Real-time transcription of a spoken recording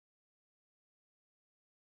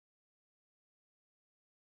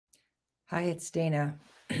Hi, it's Dana.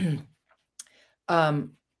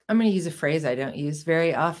 I'm going to use a phrase I don't use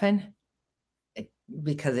very often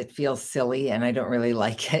because it feels silly and I don't really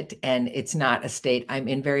like it. And it's not a state I'm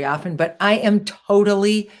in very often, but I am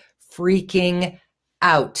totally freaking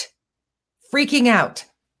out. Freaking out.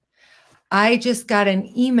 I just got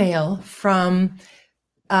an email from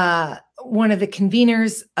one of the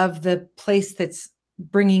conveners of the place that's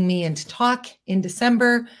bringing me into talk in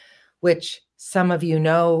December, which some of you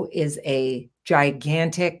know is a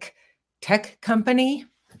gigantic tech company.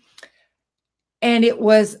 And it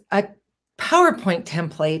was a PowerPoint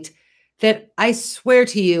template that I swear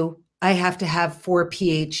to you, I have to have 4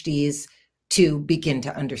 PhDs to begin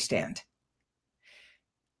to understand.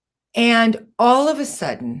 And all of a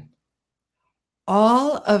sudden,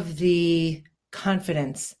 all of the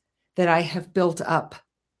confidence that I have built up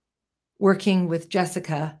working with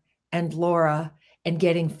Jessica and Laura and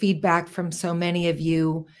getting feedback from so many of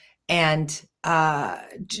you and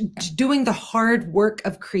doing the hard work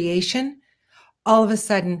of creation, all of a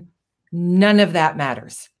sudden, none of that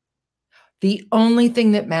matters. The only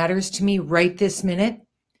thing that matters to me right this minute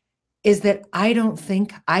is that I don't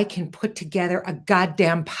think I can put together a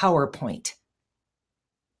goddamn PowerPoint.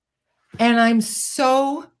 And I'm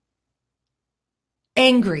so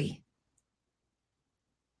angry.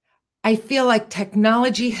 I feel like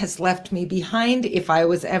technology has left me behind if I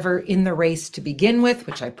was ever in the race to begin with,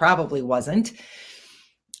 which I probably wasn't.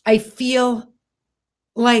 I feel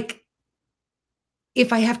like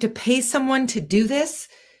if I have to pay someone to do this,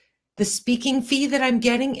 the speaking fee that I'm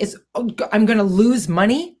getting is, I'm going to lose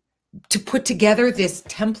money to put together this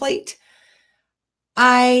template.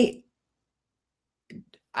 I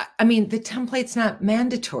mean, the template's not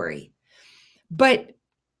mandatory, but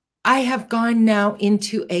I have gone now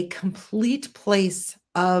into a complete place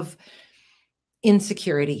of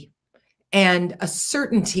insecurity and a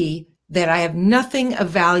certainty that I have nothing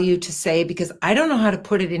of value to say because I don't know how to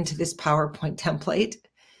put it into this PowerPoint template.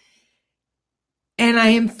 And I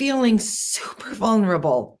am feeling super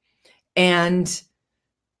vulnerable and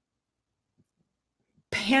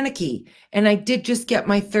panicky. And I did just get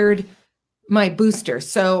my booster.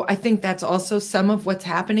 So I think that's also some of what's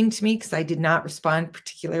happening to me because I did not respond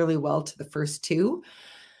particularly well to the first 2.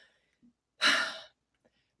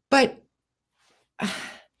 But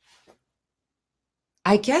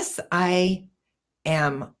I guess I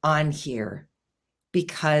am on here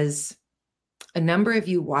because a number of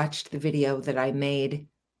you watched the video that I made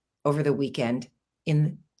over the weekend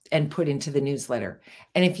and put into the newsletter.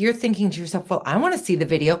 And if you're thinking to yourself, well, I want to see the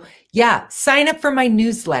video. Yeah, sign up for my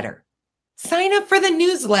newsletter. Sign up for the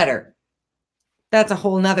newsletter. That's a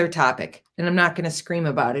whole nother topic. And I'm not going to scream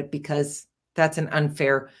about it because that's an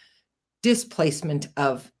unfair displacement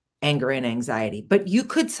of anger and anxiety. But you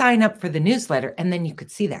could sign up for the newsletter and then you could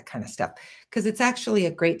see that kind of stuff because it's actually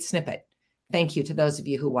a great snippet. Thank you to those of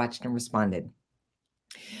you who watched and responded.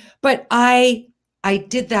 But I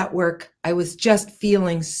did that work. I was just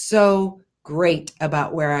feeling so great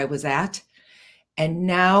about where I was at. And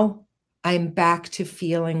now I'm back to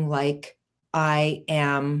feeling like I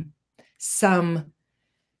am some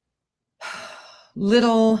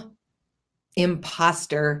little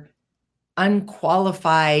imposter,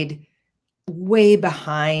 unqualified, way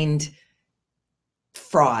behind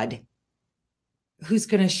fraud who's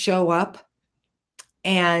going to show up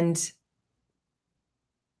and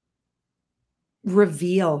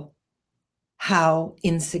reveal how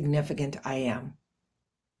insignificant I am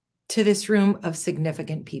to this room of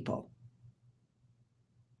significant people.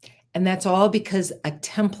 And that's all because a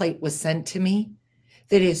template was sent to me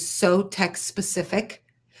that is so text specific,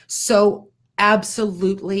 so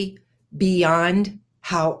absolutely beyond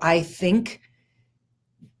how I think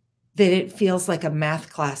that it feels like a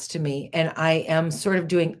math class to me. And I am sort of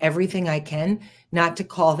doing everything I can not to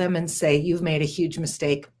call them and say, you've made a huge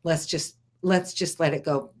mistake. Let's just let it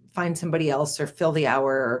go. Find somebody else or fill the hour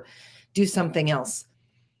or do something else.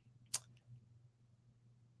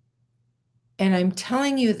 And I'm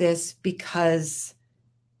telling you this because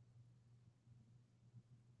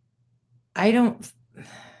I don't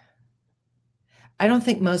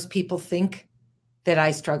think most people think that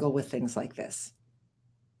I struggle with things like this.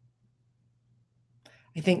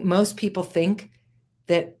 I think most people think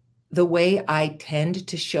that the way I tend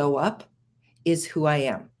to show up is who I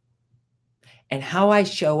am. And how I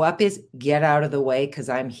show up is get out of the way because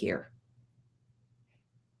I'm here.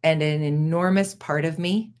 And an enormous part of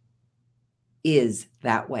me is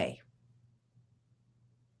that way.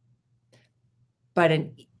 But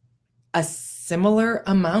a similar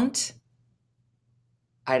amount,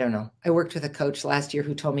 I don't know. I worked with a coach last year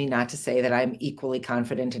who told me not to say that I'm equally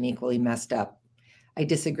confident and equally messed up. I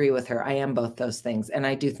disagree with her. I am both those things. And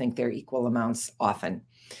I do think they're equal amounts often.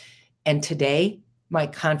 And today, my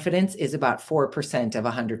confidence is about 4% of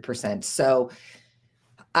 100%. So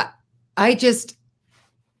I'm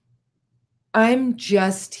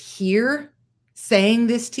just here saying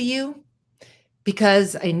this to you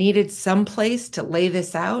because I needed some place to lay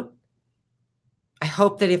this out. I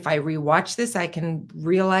hope that if I rewatch this, I can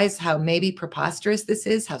realize how maybe preposterous this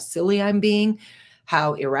is, how silly I'm being,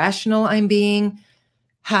 how irrational I'm being,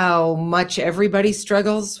 how much everybody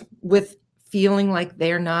struggles with feeling like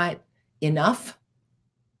they're not enough.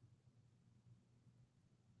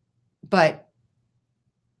 But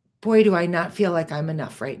boy, do I not feel like I'm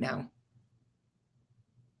enough right now.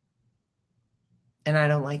 And I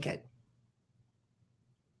don't like it.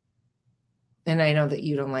 And I know that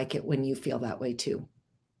you don't like it when you feel that way too.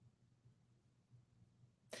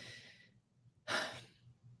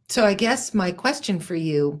 So I guess my question for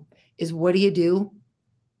you is, what do you do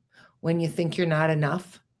when you think you're not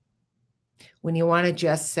enough? When you want to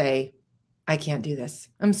just say, I can't do this.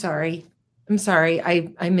 I'm sorry. I'm sorry.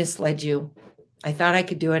 I misled you. I thought I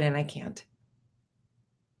could do it and I can't.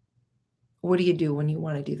 What do you do when you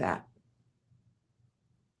want to do that?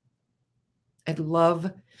 I'd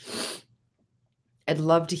love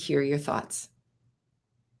to hear your thoughts.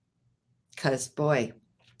 Because, boy,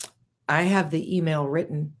 I have the email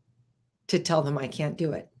written to tell them I can't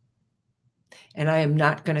do it. And I am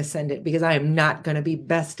not going to send it because I am not going to be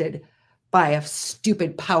bested by a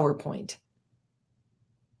stupid PowerPoint.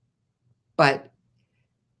 But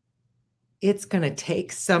it's going to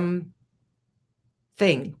take some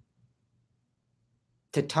thing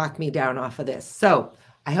to talk me down off of this. So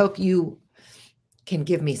I hope you can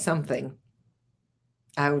give me something.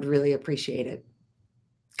 I would really appreciate it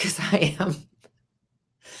because I am,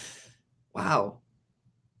 wow.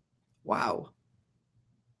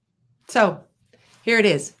 So here it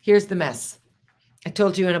is. Here's the mess. I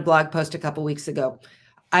told you in a blog post a couple weeks ago,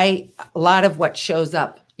 a lot of what shows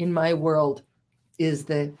up in my world is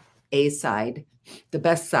the A side, the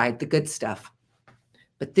best side, the good stuff.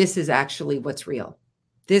 But this is actually what's real.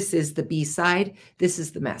 This is the B side. This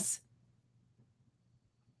is the mess.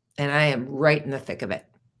 And I am right in the thick of it.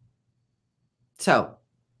 So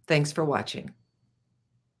thanks for watching.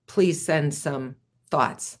 Please send some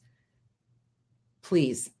thoughts.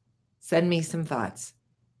 Please send me some thoughts.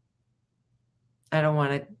 I don't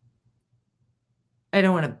want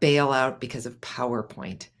to bail out because of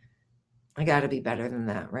PowerPoint. I got to be better than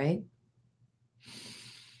that, right?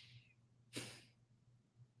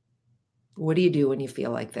 What do you do when you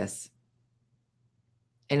feel like this?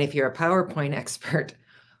 And if you're a PowerPoint expert,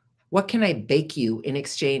 what can I bake you in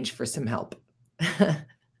exchange for some help?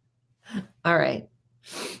 All right.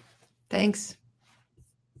 Thanks.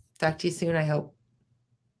 Talk to you soon, I hope.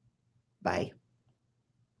 Bye.